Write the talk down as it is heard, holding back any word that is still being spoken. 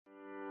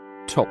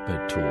Top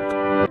Med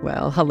Talk.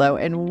 Well, hello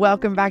and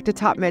welcome back to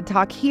Top Med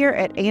Talk here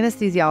at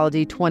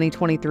Anesthesiology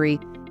 2023.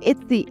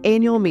 It's the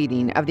annual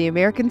meeting of the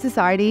American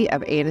Society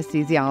of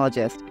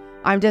Anesthesiologists.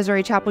 I'm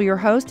Desiree, Chappell, your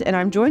host, and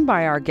I'm joined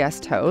by our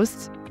guest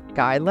host,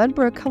 Guy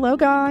Ludbrook. Hello,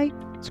 Guy.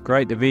 It's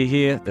great to be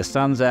here. The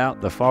sun's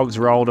out. The fog's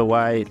rolled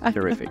away.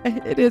 Terrific.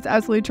 It is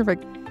absolutely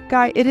terrific.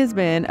 Guy, it has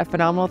been a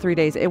phenomenal 3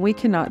 days, and we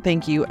cannot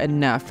thank you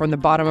enough from the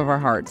bottom of our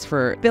hearts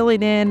for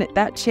filling in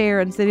that chair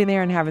and sitting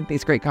there and having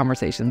these great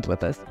conversations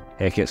with us.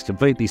 Heck, it's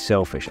completely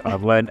selfish.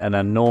 I've learned an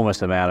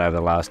enormous amount over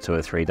the last 2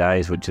 or 3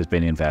 days, which has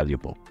been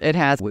invaluable. It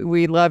has.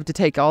 We love to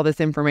take all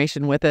this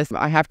information with us.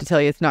 I have to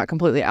tell you, it's not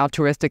completely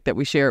altruistic that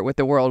we share it with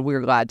the world.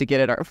 We're glad to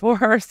get it for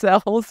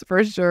ourselves,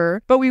 for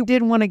sure. But we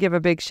did want to give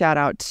a big shout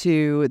out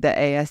to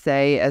the ASA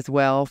as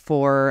well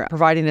for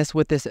providing us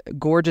with this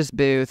gorgeous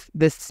booth,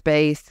 this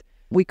space.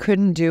 We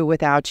couldn't do it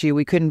without you.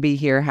 We couldn't be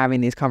here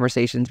having these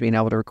conversations, being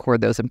able to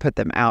record those and put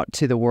them out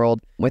to the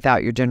world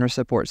without your generous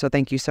support. So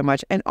thank you so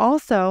much. And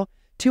also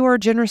to our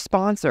generous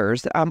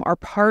sponsors, our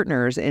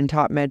partners in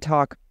Top Med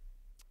Talk,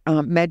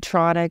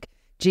 Medtronic,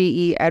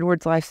 GE,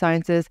 Edwards Life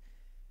Sciences.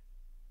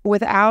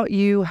 Without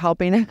you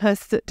helping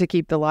us to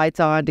keep the lights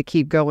on, to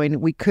keep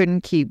going, we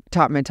couldn't keep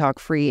Top Med Talk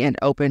free and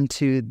open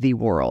to the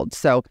world.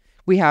 So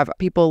we have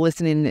people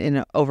listening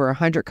in over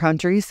 100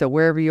 countries. So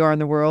wherever you are in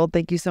the world,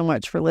 thank you so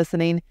much for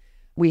listening.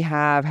 We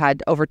have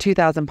had over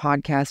 2,000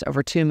 podcasts,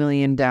 over 2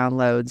 million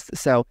downloads.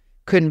 So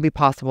couldn't be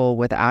possible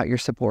without your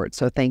support.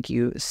 So thank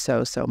you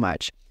so, so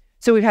much.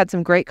 So we've had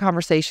some great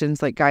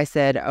conversations, like Guy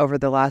said, over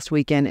the last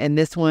weekend, and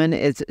this one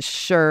is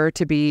sure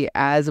to be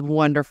as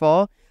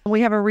wonderful.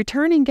 We have a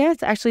returning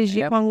guest, actually,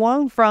 Jiapeng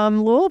Huang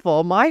from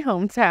Louisville, my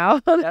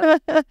hometown,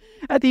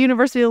 at the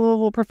University of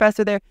Louisville,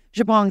 professor there.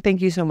 Jiapeng,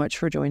 thank you so much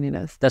for joining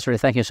us. That's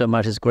right. Thank you so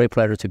much. It's a great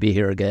pleasure to be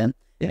here again.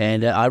 Yeah.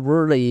 And I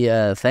really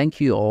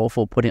thank you all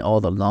for putting all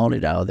the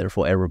knowledge out there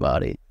for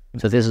everybody.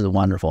 So this is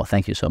wonderful.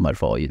 Thank you so much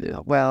for all you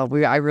do. Well,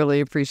 I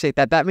really appreciate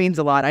that. That means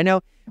a lot. I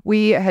know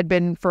we had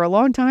been for a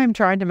long time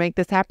trying to make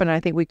this happen. I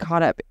think we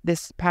caught up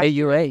this past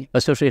AUA,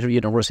 Associated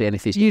University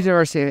Anesthesiologists.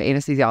 University of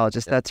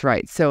Anesthesiologists, that's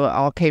right. So it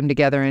all came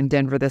together in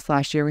Denver this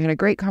last year. We had a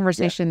great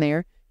conversation there.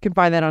 You can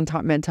find that on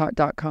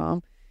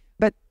topmedtalk.com.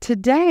 But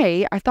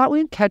today, I thought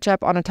we'd catch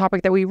up on a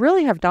topic that we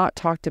really have not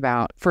talked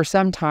about for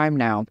some time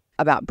now,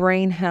 about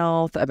brain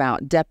health,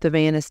 about depth of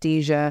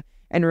anesthesia,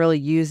 and really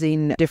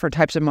using different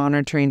types of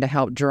monitoring to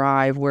help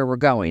drive where we're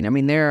going. I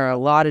mean, there are a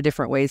lot of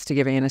different ways to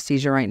give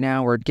anesthesia right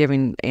now. We're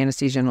giving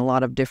anesthesia in a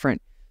lot of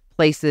different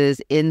places,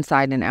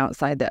 inside and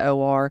outside the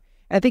OR.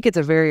 I think it's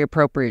a very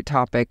appropriate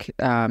topic,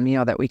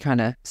 that we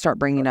kind of start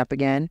bringing up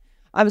again.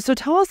 So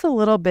tell us a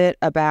little bit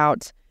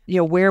about,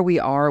 where we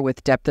are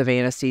with depth of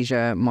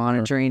anesthesia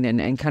monitoring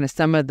and kind of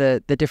some of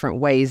the different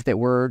ways that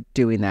we're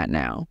doing that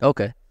now.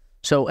 Okay.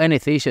 So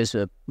anesthesia is,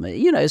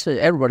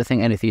 everybody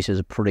thinks anesthesia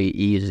is pretty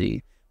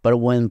easy. But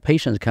when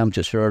patients come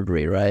to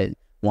surgery, right,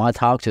 when I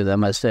talk to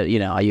them, I said,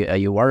 are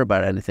you worried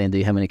about anything? Do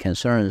you have any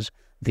concerns?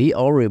 They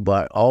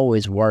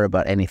always worry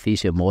about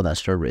anesthesia more than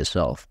surgery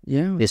itself.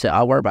 Yeah. They say,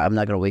 I worry about I'm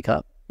not going to wake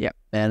up. Yeah.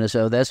 And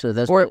so that's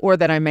or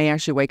that I may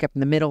actually wake up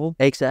in the middle.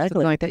 Exactly.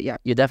 Something like that, yeah.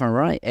 You're definitely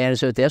right. And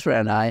so Desiree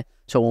and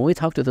so when we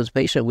talk to those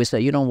patients, we say,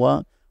 you know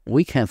what?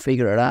 We can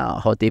figure it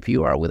out how deep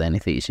you are with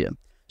anesthesia.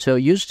 So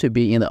it used to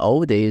be in the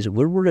old days,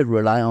 we really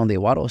rely on the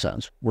vital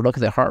signs. We look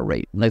at the heart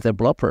rate, like the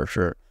blood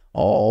pressure.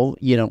 All,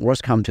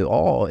 worst come to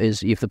all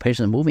is if the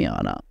patient is moving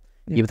or not.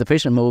 If the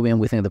patient is moving,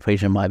 we think the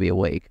patient might be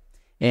awake.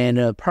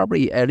 And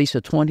probably at least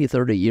 20,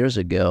 30 years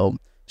ago,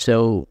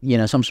 so,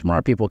 some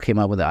smart people came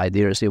up with the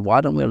idea to say, why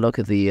don't we look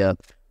at the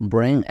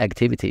brain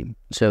activity?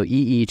 So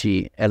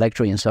EEG,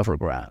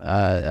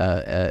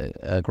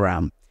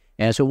 electroencephalogram.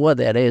 And so what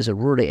that is,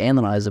 really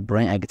analyze the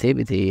brain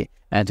activity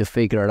and to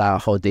figure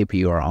out how deep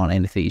you are on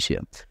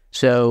anesthesia.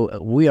 So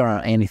we are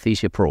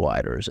anesthesia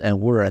providers,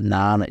 and we're a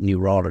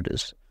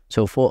non-neurologist.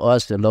 So for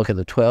us to look at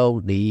the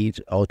 12 leads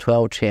or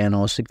 12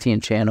 channel,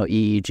 16 channel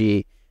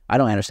EEG, I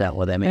don't understand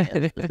what that means.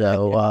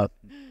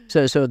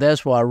 So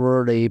that's why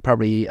really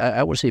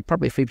I would say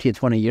probably 15,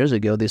 20 years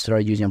ago, they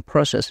started using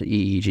process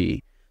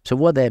EEG. So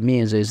what that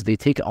means is they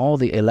take all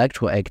the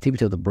electrical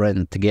activity of the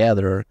brain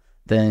together,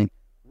 then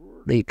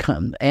they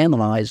come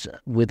analyze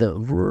with a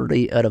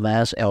really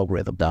advanced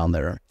algorithm down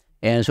there.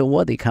 And so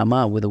what they come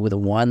up with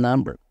one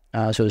number,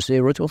 so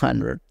 0 to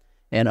 100.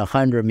 And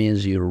 100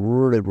 means you're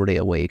really, really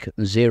awake.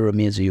 0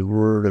 means you're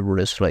really,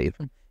 really asleep.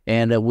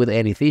 And with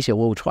anesthesia,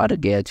 what we try to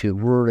get to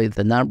really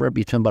the number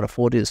between about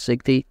 40 to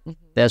 60.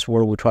 That's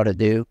what we try to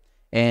do.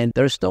 And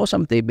there's still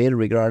some debate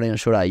regarding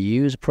should I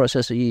use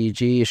process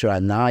EEG, should I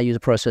not use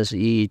process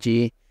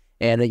EEG.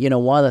 And,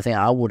 one other thing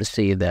I would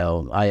say,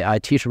 though, I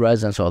teach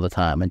residents all the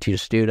time and teach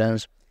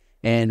students.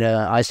 And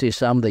I see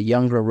some of the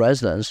younger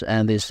residents,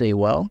 and they say,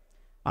 well,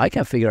 I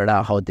can figure it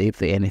out how deep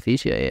the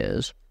anesthesia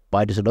is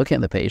by just looking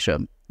at the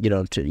patient,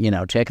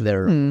 to check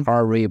their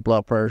heart rate,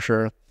 blood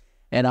pressure.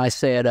 And I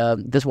said,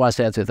 this is what I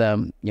said to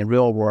them in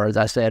real words.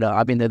 I said,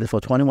 I've been doing this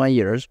for 21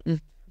 years.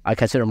 I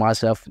consider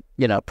myself,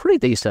 pretty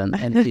decent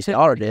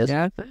anesthesiologist.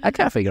 Yeah. I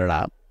can't figure it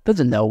out. There's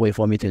no way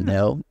for me to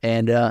know.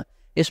 And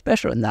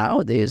especially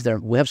nowadays,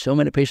 we have so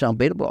many patients on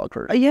beta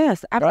blockers.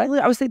 Yes, absolutely.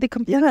 Right? I would say the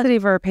complexity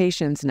of our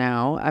patients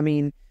now, I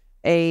mean,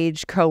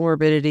 age,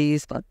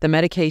 comorbidities, the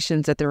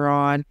medications that they're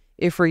on,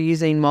 if we're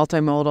using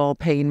multimodal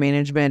pain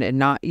management and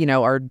not,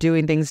 are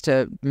doing things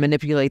to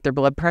manipulate their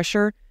blood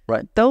pressure,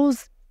 right?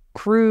 Those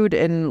crude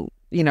and,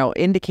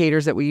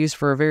 indicators that we use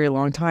for a very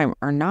long time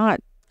are not,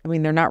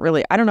 they're not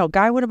really, I don't know.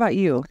 Guy, what about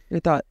you?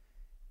 Your thought?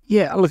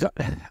 Yeah, look,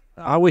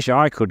 I wish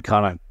I could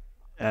kind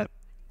of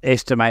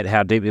estimate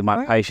how deeply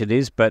my patient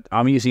is, but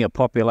I'm using a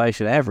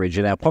population average,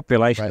 and our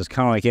population is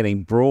kind of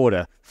getting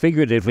broader,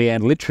 figuratively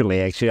and literally,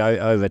 actually,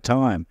 over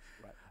time.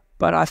 Right.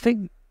 But I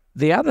think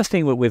the other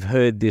thing that we've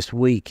heard this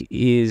week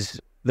is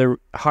the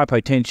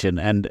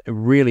hypotension and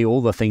really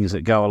all the things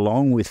that go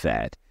along with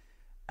that.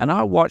 And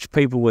I watch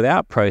people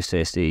without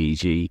processed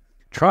EEG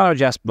try to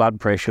adjust blood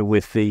pressure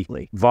with the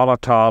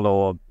volatile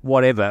or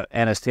whatever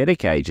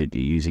anesthetic agent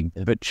you're using.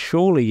 But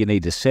surely you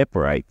need to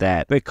separate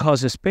that,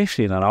 because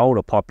especially in an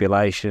older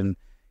population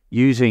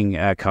using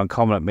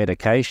concomitant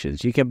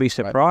medications, you can be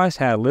surprised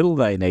how little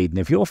they need. And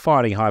if you're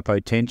fighting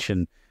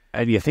hypotension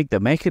and you think the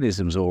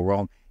mechanism's all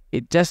wrong,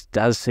 it just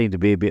does seem to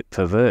be a bit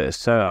perverse.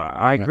 So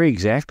I agree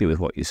exactly with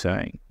what you're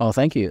saying. Oh,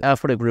 thank you. I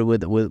fully agree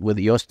with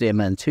your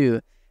statement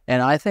too.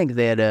 And I think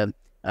that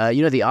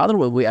the other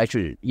way we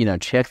actually,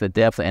 check the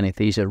depth of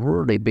anesthesia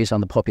really based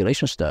on the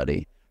population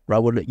study, right?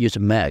 We'll use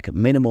MEC,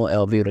 minimal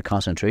alveolar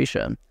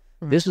concentration.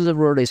 This is a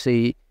really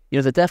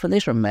the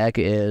definition of MEC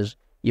is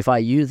if I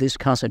use this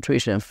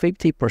concentration,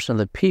 50% of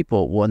the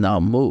people will now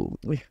move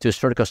to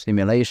surgical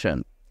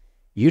stimulation.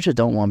 You just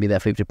don't want to be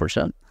that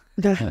 50%.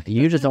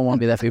 You just don't want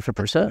to be that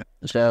 50%.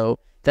 So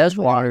that's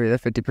why. You want to be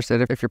that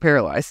 50% if you're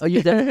paralyzed. Oh,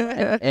 you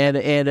definitely.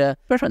 and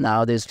especially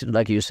nowadays,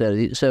 like you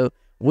said, so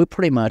we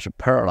pretty much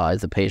paralyze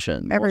the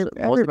patient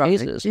most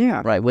cases.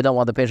 Yeah. Right. We don't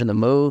want the patient to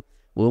move.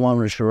 We want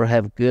to ensure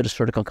have good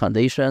surgical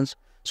conditions.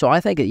 So I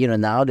think,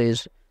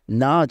 nowadays,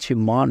 not to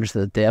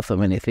monitor the depth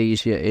of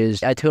anesthesia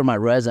is, I told my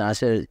resident, I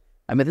said,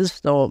 this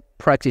is not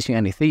practicing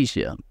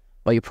anesthesia,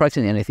 but you're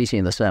practicing anesthesia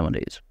in the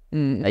 70s.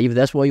 If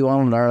that's what you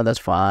want to learn, that's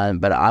fine.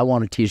 But I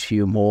want to teach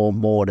you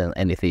more than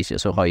anesthesia.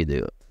 So how you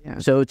do it. Yeah.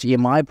 So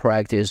in my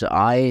practice,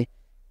 I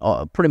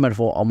pretty much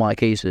for all my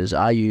cases,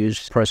 I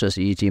use process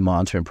EEG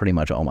monitoring pretty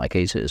much all my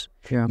cases.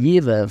 Yeah.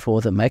 Even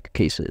for the MEC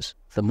cases,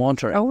 the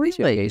monitor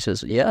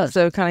cases. Yeah.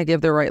 So kind of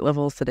give the right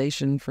level of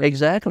sedation for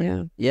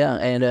exactly. Yeah.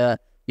 And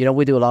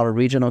we do a lot of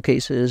regional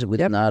cases. We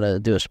do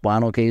not do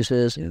spinal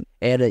cases. Yep.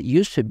 And it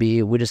used to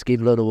be we just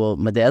give a little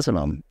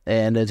midazolam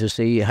and to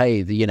see,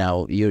 hey,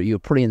 you're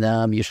pretty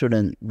numb. You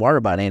shouldn't worry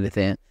about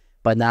anything.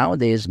 But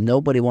nowadays,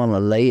 nobody want to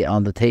lay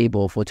on the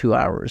table for 2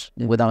 hours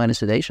without any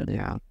sedation.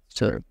 Yeah.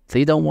 So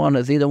they don't want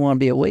to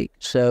be awake.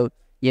 So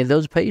in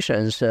those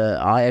patients,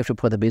 I actually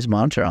put the base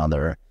monitor on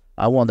there.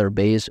 I want their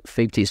base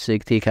 50,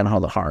 60, kind of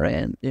on the higher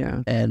end.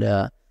 Yeah. And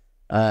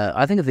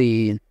I think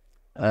the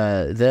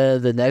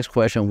next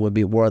question would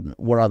be what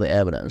are the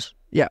evidence?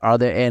 Yeah. Are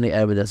there any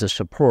evidence to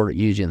support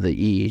using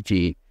the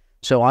EEG?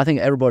 So I think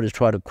everybody's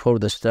trying to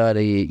quote the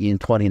study in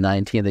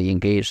 2019 they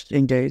engaged.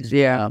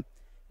 Yeah.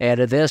 And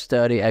their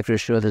study actually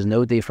showed there's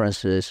no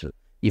differences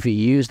if you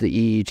use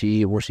the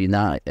EEG versus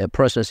not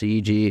process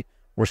EEG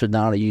versus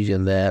not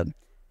using that.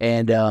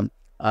 And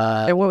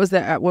what was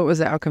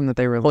the outcome that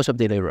they were post-op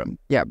delirium?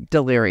 Yeah,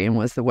 delirium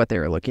was what they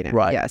were looking at.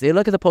 Right. Yes. They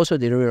look at the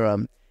post-op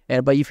delirium,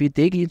 but if you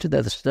dig into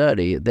that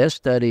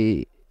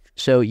study,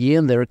 so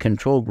in their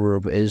control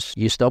group is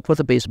you still put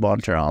the base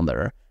monitor on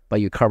there,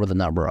 but you cover the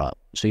number up,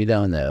 so you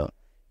don't know.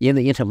 In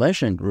the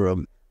intervention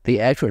group,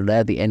 they actually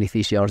let the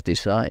anesthesiologist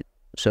decide.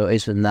 So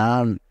it's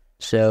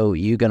so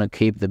you're going to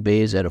keep the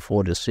base at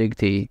 40 to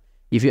 60.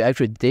 If you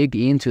actually dig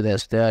into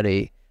that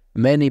study,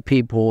 many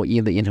people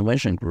in the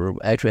intervention group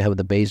actually have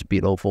the base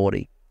below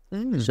 40.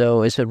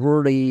 So it's to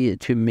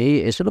me,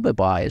 it's a little bit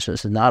biased.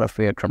 It's not a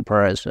fair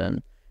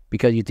comparison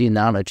because you did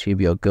not achieve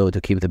your goal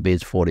to keep the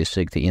base 40,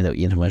 60 in the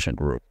intervention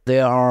group.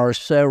 There are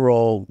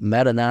several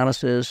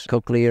meta-analysis,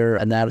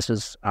 cochlear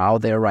analysis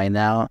out there right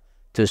now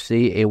to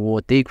see it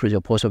will decrease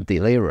your post-op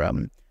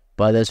delirium.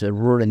 But there's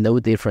really no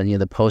difference in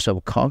the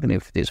post-op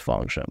cognitive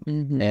dysfunction.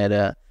 And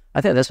I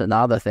think that's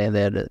another thing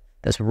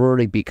that's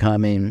really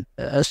becoming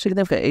a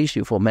significant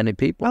issue for many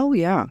people. Oh,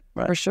 yeah,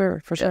 right. For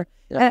sure.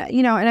 Yeah.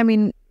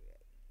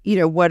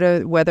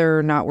 Whether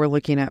or not we're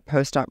looking at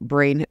post-op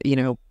brain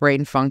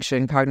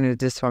function, cognitive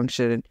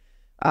dysfunction,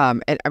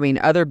 and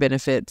other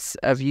benefits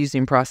of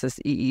using process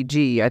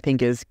EEG, I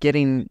think is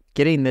getting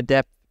the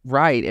depth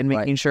right and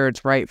making sure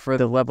it's right for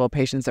the level of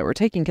patients that we're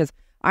taking. Because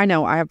I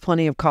know I have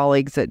plenty of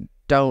colleagues that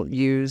don't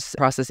use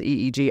process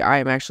EEG. I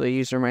am actually a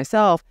user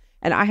myself,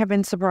 and I have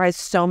been surprised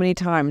so many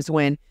times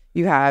when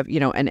you have,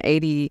 an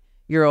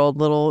 80-year-old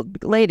little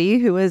lady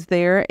who is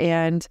there,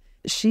 and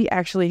she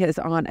actually is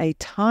on a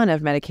ton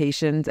of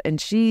medications, and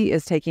she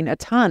is taking a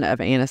ton of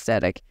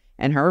anesthetic,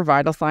 and her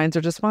vital signs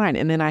are just fine.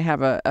 And then I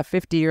have a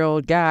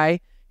 50-year-old guy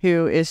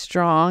who is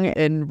strong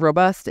and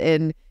robust,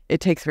 and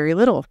it takes very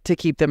little to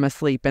keep them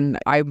asleep. And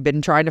I've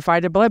been trying to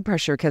fight a blood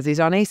pressure because he's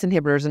on ACE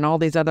inhibitors and all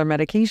these other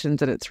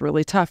medications, and it's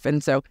really tough.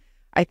 And so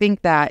I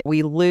think that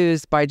we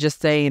lose by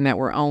just saying that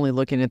we're only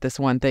looking at this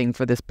one thing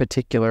for this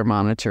particular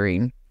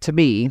monitoring. To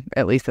me,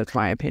 at least that's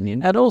my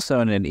opinion. And also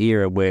in an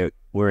era where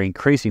we're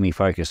increasingly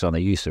focused on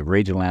the use of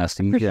regional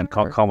anesthesia and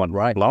common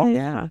block.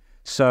 Yeah.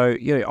 So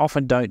you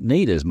often don't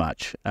need as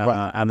much,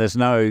 and there's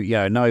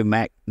no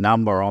MAC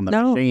number on the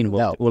machine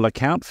will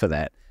account for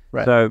that.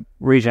 Right. So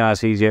regional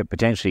anesthesia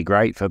potentially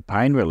great for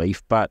pain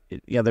relief, but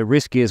the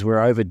risk is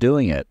we're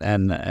overdoing it,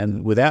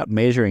 and without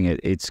measuring it,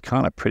 it's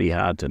kind of pretty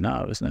hard to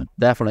know, isn't it?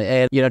 Definitely.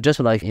 And just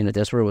like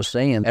Desiree was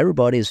saying,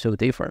 everybody is so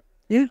different.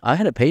 Yeah. I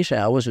had a patient,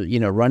 I was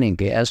running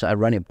gas, I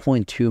running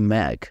 0.2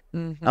 MAC.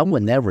 I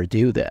would never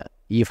do that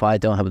if I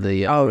don't have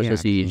the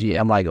process EEG.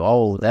 I'm like,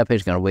 oh, that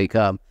patient's gonna wake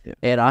up. Yeah.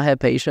 And I had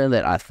patient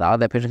that I thought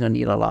that patient's gonna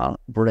need a lot,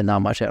 really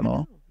not much at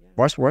all.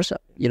 Vice versa.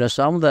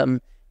 Some of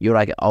them you're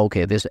like,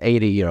 okay, this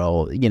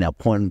 80-year-old,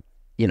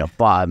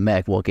 0.5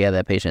 MAC will get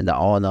that patient.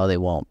 Oh no, they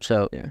won't.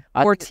 So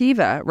or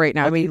TIVA right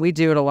now. I mean, we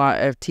do it a lot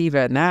of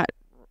TIVA, and that,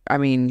 I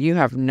mean, you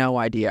have no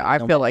idea. I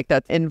feel like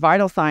that's in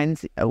vital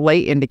signs, a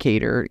late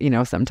indicator,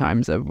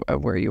 sometimes of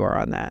where you are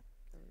on that.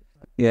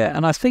 Yeah,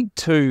 and I think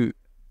too,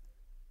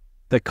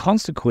 the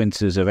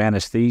consequences of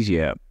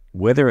anesthesia,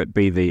 whether it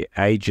be the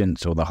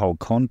agents or the whole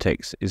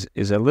context,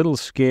 is a little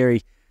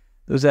scary.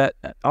 There was that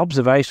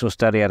observational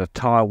study out of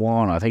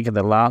Taiwan, I think in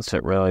the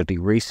Lancet relatively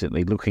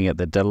recently, looking at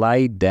the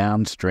delayed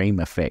downstream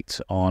effects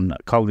on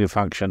cognitive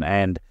function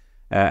and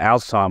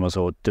Alzheimer's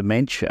or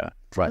dementia,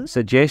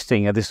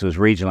 suggesting this was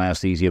regional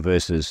anesthesia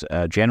versus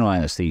general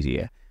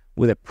anesthesia,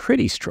 with a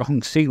pretty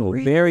strong signal,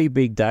 very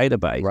big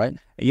database. Right.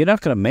 You're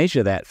not going to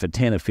measure that for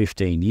 10 or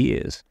 15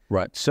 years.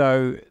 Right.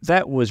 So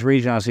that was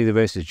regional anesthesia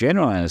versus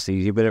general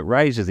anesthesia, but it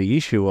raises the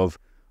issue of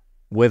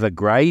whether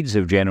grades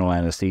of general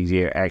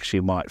anesthesia actually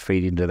might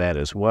feed into that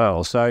as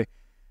well. So,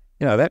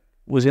 that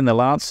was in the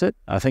Lancet.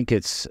 I think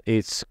it's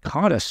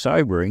kind of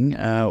sobering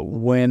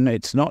when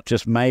it's not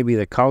just maybe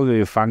the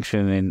cognitive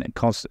function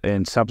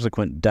in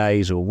subsequent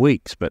days or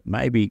weeks, but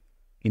maybe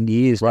in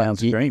years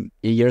downstream.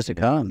 Years to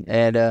come.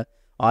 And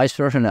I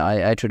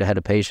actually had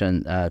a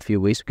patient a few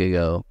weeks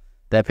ago.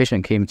 That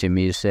patient came to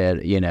me and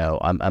said,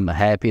 I'm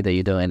happy that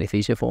you do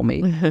anesthesia for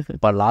me,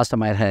 but last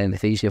time I had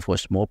anesthesia for a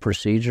small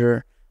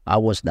procedure, I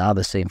was not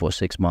the same for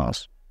 6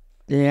 months.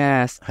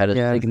 Yes. Had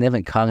a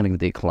significant cognitive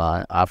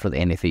decline after the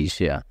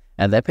anesthesia.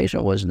 And that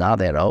patient was not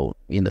that old,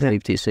 in the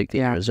 50, 60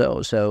 years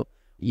old. So,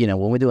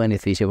 when we do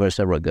anesthesia, there are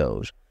several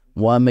goals.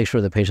 One, make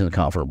sure the patient is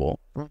comfortable.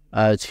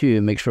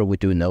 Two, make sure we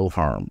do no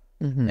harm.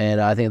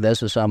 And I think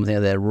that's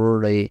something that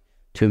really,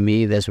 to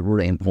me, that's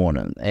really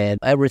important. And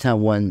every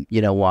time when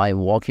I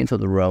walk into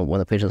the room when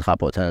the patient is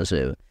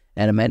hypotensive,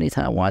 and many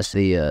times when I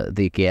see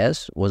the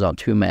gas was on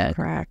 2 MAC.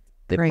 Correct.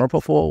 The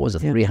propofol was a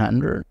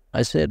 300.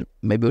 I said,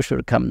 maybe we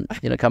should come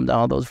down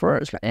on those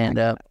first. And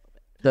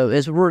so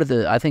it's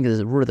really I think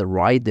it's really the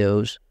right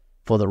dose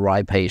for the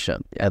right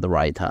patient at the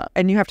right time.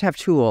 And you have to have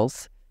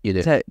tools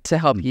to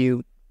help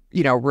you,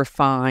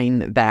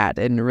 refine that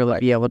and really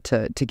be able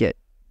to get,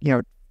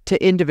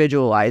 to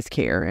individualize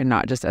care and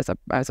not just as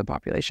a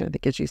population. I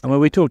think it's used. I mean,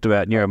 we talked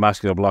about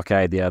neuromuscular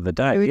blockade the other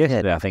day.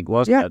 Yesterday, I think,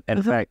 wasn't it?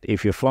 In fact,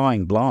 if you're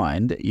flying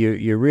blind,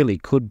 you really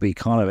could be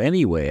kind of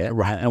anywhere.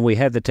 Right. And we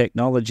have the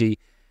technology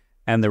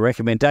and the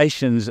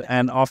recommendations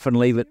and often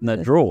leave it in the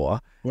drawer.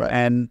 Right.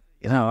 And,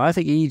 I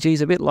think EEG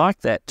is a bit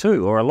like that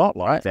too, or a lot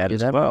like that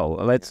as well.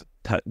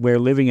 We're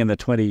living in the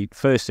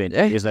 21st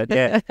century, is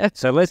that?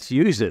 So let's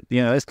use it.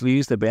 Let's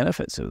use the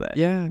benefits of that.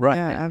 Yeah. Right.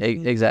 Yeah,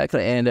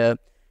 exactly. And,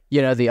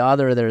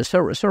 there's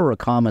several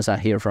comments I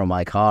hear from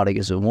my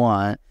colleagues.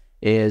 One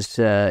is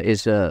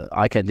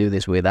I can do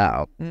this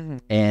without.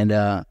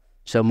 And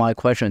so my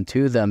question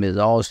to them is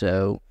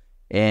also,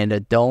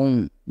 and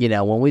don't,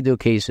 when we do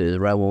cases,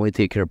 right, when we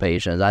take care of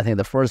patients, I think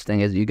the first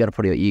thing is you got to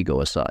put your ego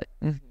aside.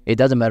 It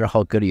doesn't matter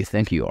how good you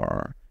think you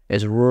are.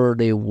 It's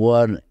really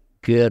what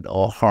good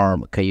or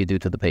harm can you do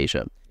to the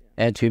patient.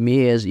 And to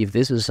me is, if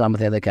this is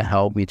something that can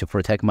help me to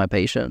protect my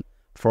patient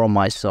from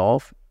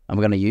myself, I'm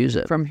going to use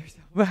it. From yourself.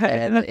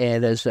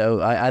 and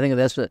so I think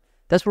that's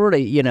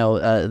really,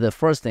 the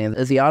first thing.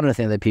 The other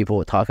thing that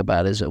people talk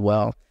about is,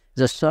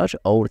 it's such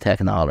old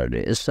technology.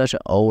 It's such an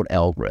old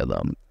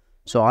algorithm.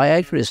 So I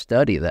actually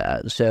study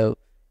that. So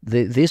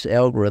this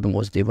algorithm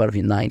was developed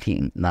in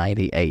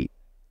 1998,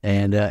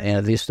 and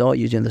they still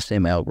using the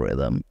same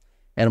algorithm.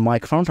 And my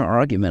counter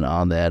argument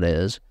on that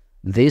is,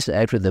 this is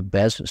actually the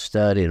best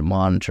studied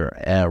monitor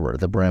ever,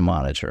 the brain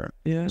monitor.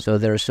 Yeah. So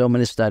there are so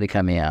many studies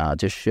coming out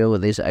to show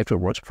this actually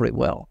works pretty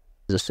well.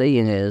 The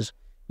saying is,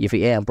 if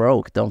it ain't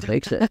broke, don't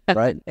fix it,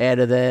 right?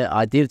 And then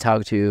I did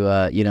talk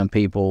to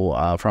people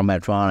from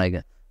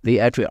Medtronic. They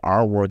actually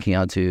are working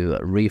on to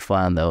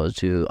refine those,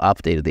 to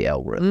update the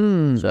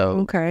algorithm.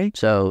 Okay.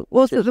 So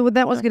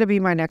that was going to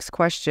be my next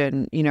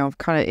question.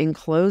 Kind of in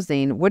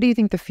closing, what do you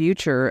think the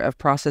future of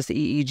process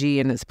EEG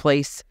and its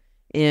place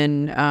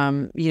in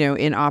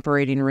in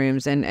operating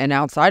rooms and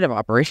outside of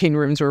operating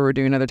rooms where we're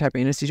doing other type of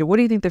anesthesia? What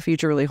do you think the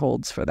future really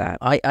holds for that?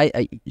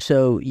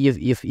 So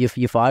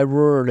if I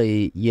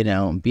really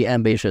be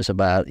ambitious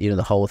about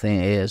the whole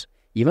thing is,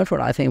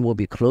 eventually I think we'll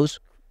be close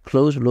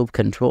closed-loop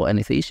control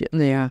anesthesia.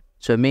 Yeah.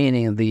 So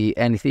meaning the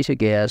anesthesia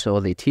gas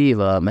or the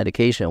TIVA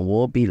medication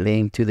will be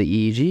linked to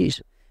the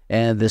EEGs,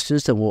 and the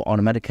system will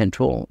automatically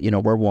control,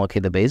 where we want to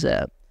keep the base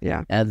at.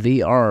 Yeah. And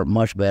they are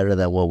much better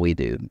than what we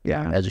do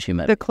as a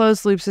human. The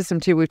closed loop system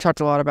too, we've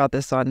talked a lot about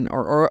this on,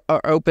 or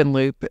open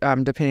loop,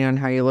 depending on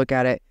how you look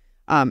at it.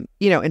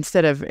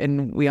 Instead of,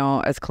 and we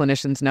all as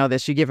clinicians know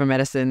this, you give a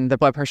medicine, the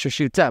blood pressure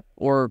shoots up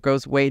or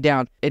goes way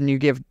down, and you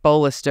give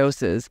bolus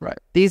doses. Right.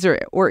 These are,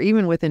 or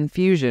even with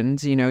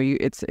infusions,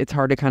 it's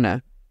hard to kind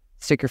of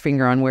stick your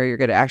finger on where you're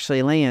going to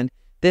actually land.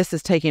 This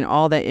is taking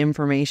all that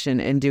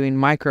information and doing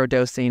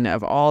microdosing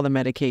of all the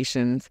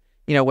medications,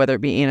 whether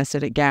it be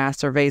anesthetic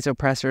gas or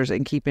vasopressors,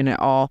 and keeping it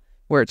all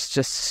where it's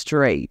just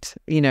straight,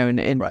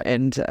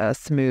 and a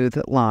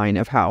smooth line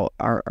of how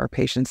our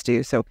patients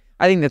do. So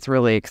I think that's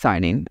really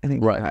exciting. I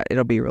think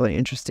it'll be really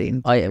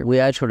interesting. We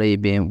actually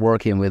been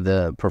working with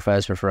a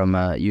professor from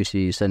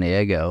UC San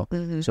Diego.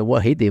 Mm-hmm. So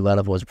what he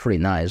developed was pretty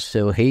nice.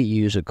 So he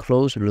used a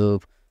closed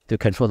loop to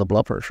control the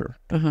blood pressure,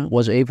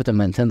 was able to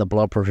maintain the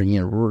blood pressure in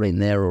a really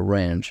narrow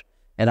range.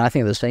 And I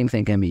think the same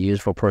thing can be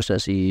used for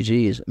process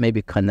EEGs,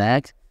 maybe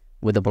connect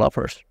with the blood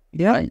pressure.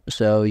 Yeah. Right?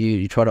 So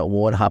you try to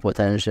avoid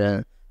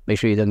hypotension, make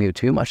sure you don't give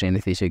too much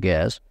anesthesia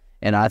gas.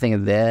 And I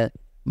think that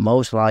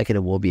most likely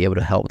will be able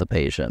to help the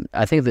patient.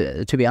 I think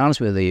that, to be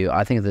honest with you,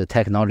 I think the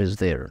technology is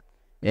there.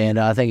 And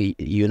I think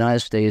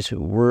United States,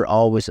 we're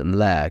always in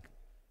lag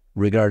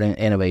regarding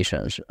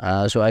innovations.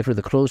 So actually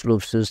the closed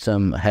loop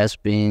system has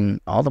been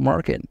on the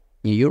market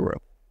in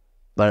Europe,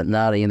 but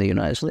not in the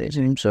United States.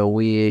 So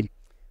we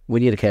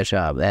need to catch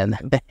up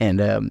and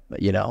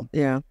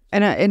Yeah.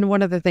 And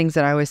one of the things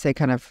that I always say,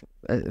 kind of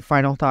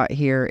final thought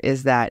here,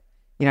 is that,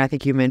 I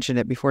think you mentioned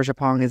it before,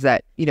 Jiapeng, is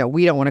that,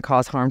 we don't want to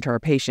cause harm to our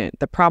patient.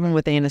 The problem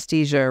with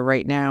anesthesia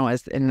right now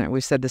is, and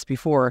we've said this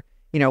before,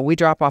 we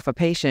drop off a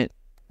patient,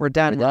 we're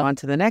done, we're on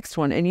to the next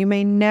one. And you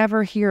may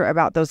never hear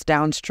about those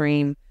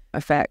downstream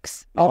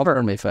effects.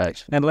 Long-term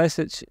effects. Unless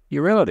it's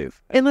your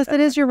relative. Unless it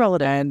is your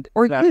relative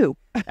or you.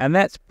 And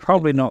that's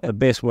probably not the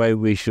best way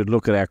we should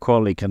look at our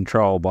quality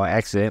control, by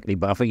accidentally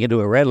buffing into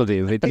a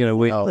relative.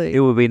 It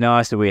would be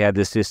nice if we had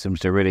the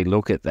systems to really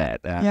look at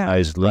that,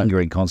 those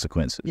lingering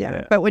consequences.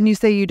 Yeah. But when you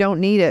say you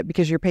don't need it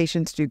because your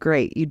patients do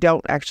great, you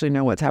don't actually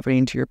know what's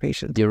happening to your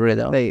patients. You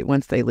really don't.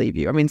 Once they leave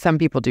you. I mean, some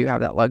people do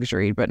have that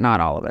luxury, but not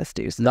all of us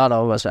do. So. Not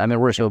all of us. I mean,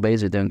 we're so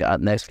busy doing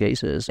next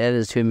cases. And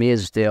it, to me,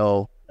 is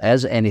still,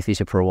 as an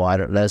anesthesia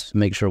provider, let's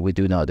make sure we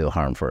do not do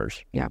harm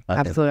first. Yeah,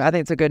 absolutely. I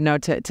think it's a good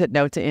note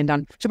to end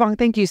on. Jiapeng,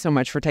 thank you so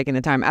much for taking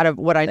the time out of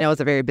what I know is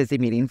a very busy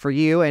meeting for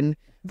you and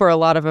for a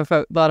lot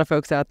of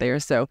folks out there.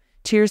 So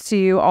cheers to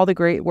you, all the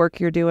great work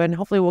you're doing.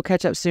 Hopefully we'll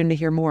catch up soon to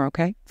hear more,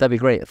 okay? That'd be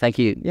great. Thank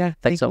you. Yeah,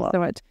 thanks so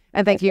much.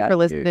 And thank you for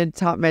listening to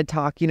Top Med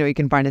Talk. You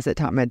can find us at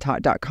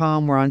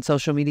topmedtalk.com. We're on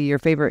social media, your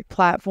favorite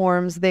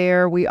platforms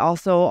there. We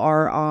also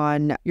are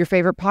on your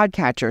favorite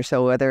podcatcher.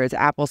 So whether it's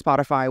Apple,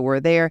 Spotify,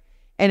 we're there.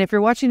 And if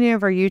you're watching any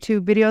of our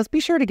YouTube videos, be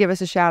sure to give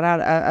us a shout out,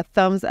 a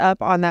thumbs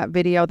up on that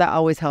video. That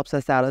always helps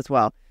us out as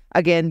well.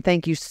 Again,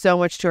 thank you so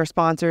much to our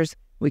sponsors.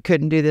 We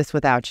couldn't do this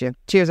without you.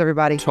 Cheers,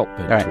 everybody. Top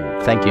Med All Talk.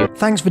 right. Thank you.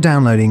 Thanks for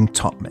downloading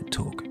Top Med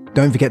Talk.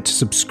 Don't forget to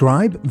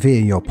subscribe via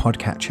your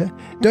podcatcher.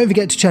 Don't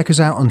forget to check us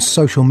out on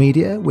social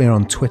media. We're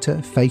on Twitter,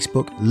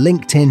 Facebook,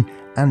 LinkedIn,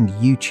 and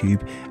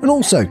YouTube. And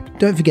also,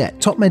 don't forget,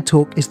 Top Med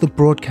Talk is the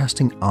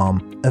broadcasting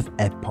arm of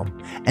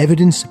EBPOM,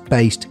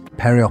 Evidence-Based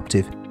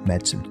Perioperative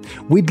Medicine.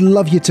 We'd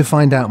love you to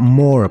find out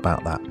more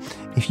about that.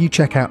 If you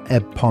check out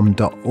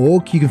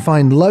ebpom.org, you can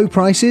find low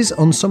prices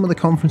on some of the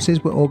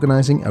conferences we're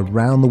organising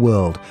around the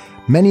world.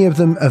 Many of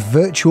them are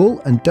virtual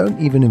and don't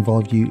even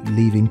involve you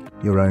leaving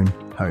your own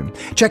home.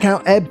 Check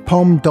out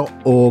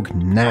ebpom.org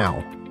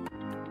now.